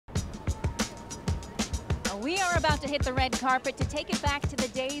We are about to hit the red carpet to take it back to the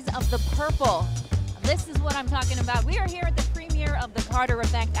days of the purple. This is what I'm talking about. We are here at the premiere of The Carter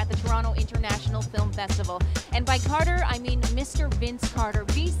Effect at the Toronto International Film Festival. And by Carter, I mean Mr. Vince Carter,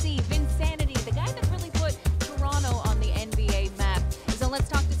 VC, Vinsanity, the guy that really put Toronto on the NBA map. So let's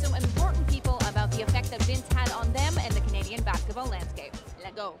talk to some important people about the effect that Vince had on them and the Canadian basketball landscape.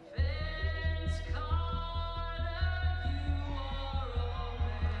 Let's go.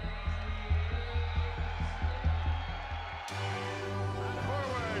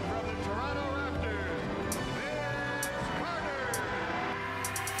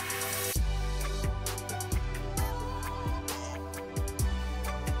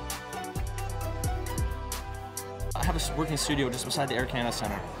 I have a working studio just beside the Air Canada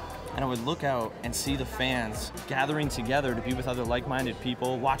Centre, and I would look out and see the fans gathering together to be with other like-minded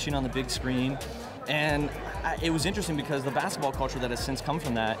people, watching on the big screen. And it was interesting because the basketball culture that has since come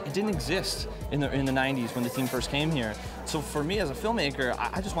from that, it didn't exist in the 90s when the team first came here. So for me as a filmmaker,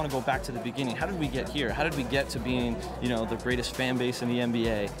 I just want to go back to the beginning. How did we get here? How did we get to being, the greatest fan base in the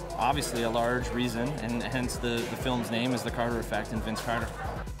NBA? Obviously a large reason, and hence the film's name is The Carter Effect and Vince Carter.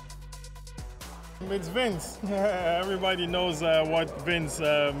 It's Vince. Everybody knows what Vince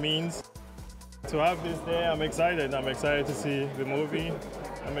means. To have this day, I'm excited. I'm excited to see the movie.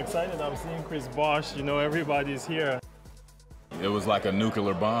 I'm excited. I'm seeing Chris Bosh. Everybody's here. It was like a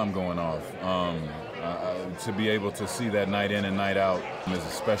nuclear bomb going off. To be able to see that night in and night out is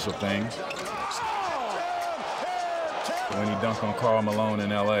a special thing. When he dunked on Karl Malone in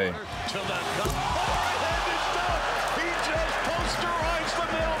LA.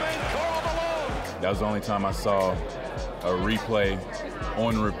 That was the only time I saw a replay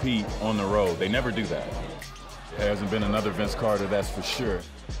on repeat on the road. They never do that. There hasn't been another Vince Carter, that's for sure.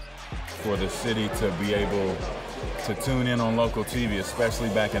 For the city to be able to tune in on local TV, especially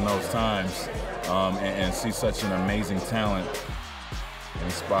back in those times, and see such an amazing talent,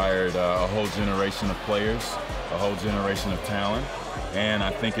 inspired a whole generation of players, a whole generation of talent, and I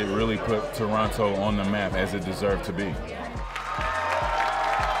think it really put Toronto on the map as it deserved to be.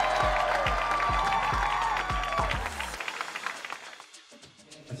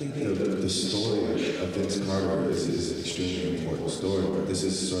 I think the story of Vince Carter is an extremely important story, but this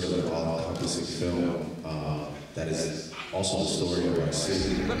is sort of an all-encompassing film that is also the story of our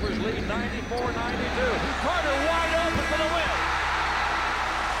city. Clippers lead 94-92. Carter wide open for the win.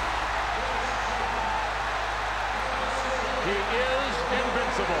 He is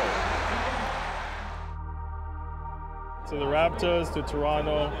invincible. To the Raptors, to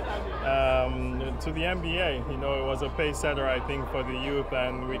Toronto, to the NBA. It was a pace setter, I think, for the youth,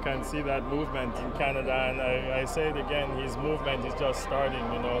 and we can see that movement in Canada. And I say it again, his movement is just starting.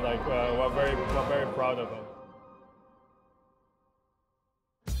 We're very proud of him.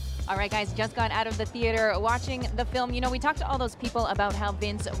 All right, guys, just got out of the theater watching the film. We talked to all those people about how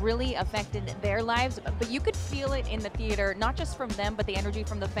Vince really affected their lives, but you could feel it in the theater, not just from them, but the energy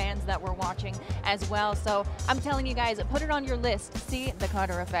from the fans that were watching as well. So I'm telling you guys, put it on your list. See The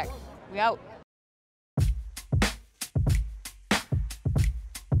Carter Effect. We out.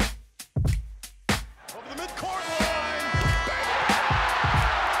 Over the midcourt line.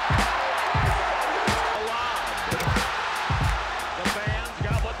 The fans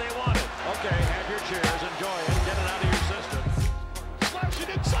got what they wanted. Okay, have your chairs, enjoy it, get it out of your system. Slaps it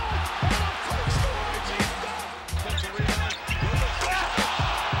inside.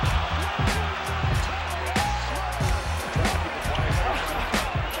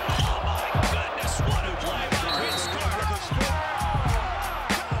 Oh my goodness, what a play by Vince Carter.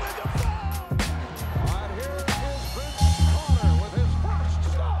 And here is Vince Carter with his first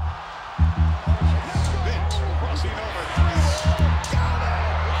stop. Vince crossing over three. Got it.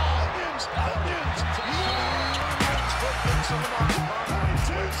 Onions. Onions. Onions.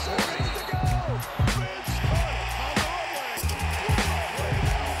 2:40 to go.